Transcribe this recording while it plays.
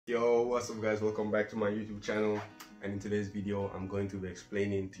what's up guys, welcome back to my YouTube channel. And in today's video I'm going to be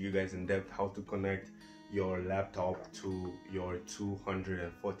explaining to you guys in depth how to connect your laptop to your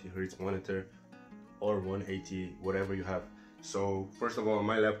 240Hz monitor or 180, whatever you have. So first of all,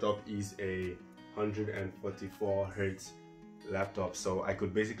 my laptop is a 144Hz laptop, so I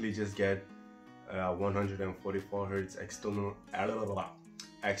could basically just get 144Hz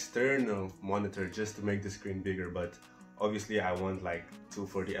external monitor just to make the screen bigger, but obviously I want like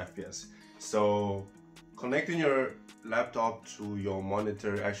 240 FPS. So connecting your laptop to your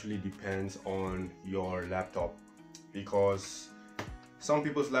monitor actually depends on your laptop, because some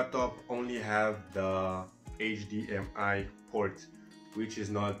people's laptop only have the HDMI port, which is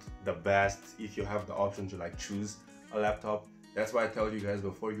not the best if you have the option to like choose a laptop. That's why I tell you guys,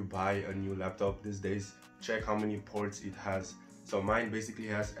 before you buy a new laptop these days, check how many ports it has. So mine basically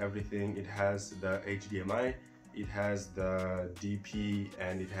has everything. It has the HDMI, it has the DP,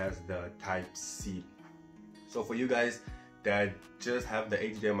 and it has the TypeC. So for you guys that just have the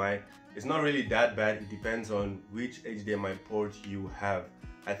HDMI, it's not really that bad. It depends on which HDMI port you have.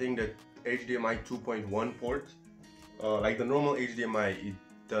 I think the HDMI 2.1 port, like the normal HDMI, it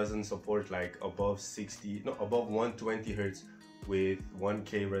doesn't support like above 120 Hz with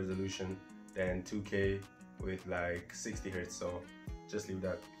 1K resolution, then 2K with like 60 Hz. So just leave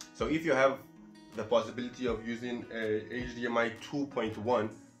that. So if you have the possibility of using a HDMI 2.1,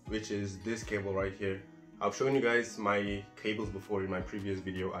 which is this cable right here, I've shown you guys my cables before in my previous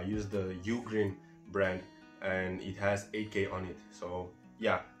video. I used the Ugreen brand and it has 8K on it. So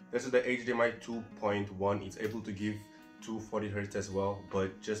yeah, this is the HDMI 2.1. It's able to give 240 Hz as well,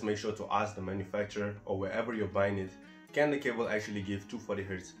 but just make sure to ask the manufacturer or wherever you're buying it, can the cable actually give 240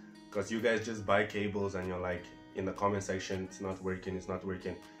 Hz? Because you guys just buy cables and you're like in the comment section, it's not working, it's not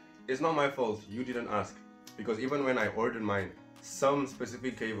working. It's not my fault, you didn't ask. Because even when I ordered mine, some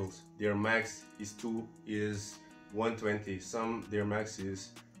specific cables, their max is 120, some their max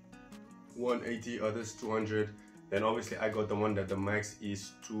is 180, others 200. Then obviously I got the one that the max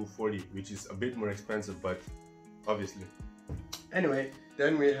is 240, which is a bit more expensive, but obviously. Anyway,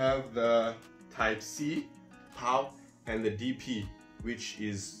 then we have the TypeC, POW, and the DP, which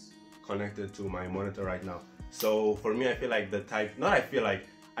is connected to my monitor right now. So for me, I feel like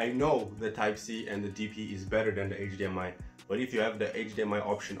I know the TypeC and the DP is better than the HDMI. But if you have the HDMI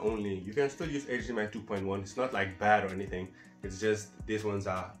option only, you can still use HDMI 2.1. It's not like bad or anything. It's just these ones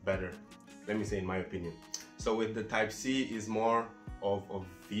are better, let me say, in my opinion. So with the TypeC is more of a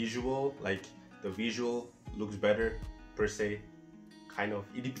visual, like the visual looks better per se, kind of.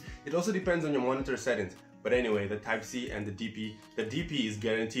 It also depends on your monitor settings. But anyway, the TypeC and the DP is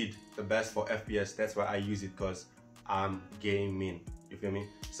guaranteed the best for FPS. That's why I use it, because I'm gaming, you feel me?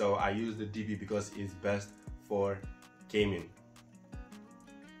 So I use the DP because it's best for gaming.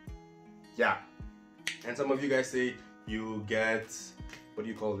 Yeah. And some of you guys say you get, what do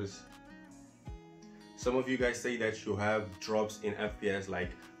you call this? Some of you guys say that you have drops in FPS,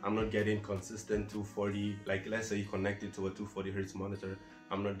 like I'm not getting consistent 240, like let's say you connect it to a 240 Hz monitor,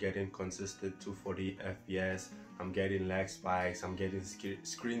 I'm not getting consistent 240 FPS, I'm getting lag spikes, I'm getting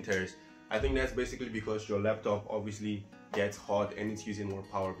screen tears. I think that's basically because your laptop obviously gets hot and it's using more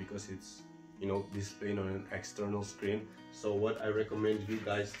power because it's, you know, displaying on an external screen. So what I recommend you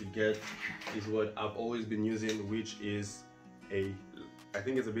guys to get is what I've always been using, which is I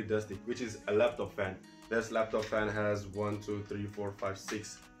think it's a bit dusty, which is a laptop fan. This laptop fan has 1, 2, 3, 4, 5,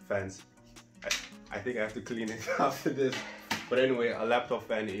 6 fans. I think I have to clean it after this. But anyway, a laptop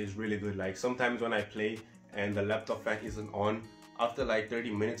fan is really good. Like sometimes when I play and the laptop fan isn't on, after like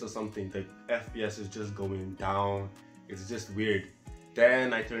 30 minutes or something, the FPS is just going down. It's just weird.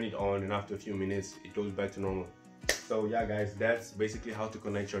 Then I turn it on and after a few minutes, it goes back to normal. So yeah guys, that's basically how to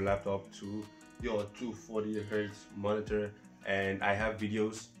connect your laptop to your 240Hz monitor. And I have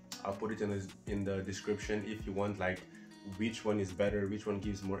videos, I'll put it in the description if you want, like which one is better, which one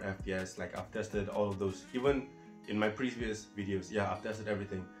gives more FPS. Like I've tested all of those, even in my previous videos. Yeah, I've tested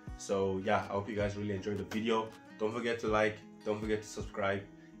everything. So yeah, I hope you guys really enjoyed the video. Don't forget to like, don't forget to subscribe,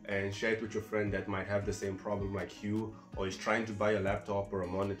 and share it with your friend that might have the same problem like you, or is trying to buy a laptop or a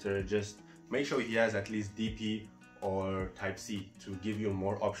monitor. Just make sure he has at least DP or TypeC to give you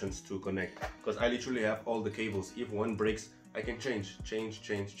more options to connect, because I literally have all the cables. If one breaks, I can change.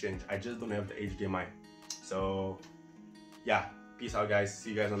 I just don't have the HDMI. So yeah, peace out guys,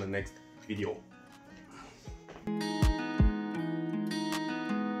 see you guys on the next video.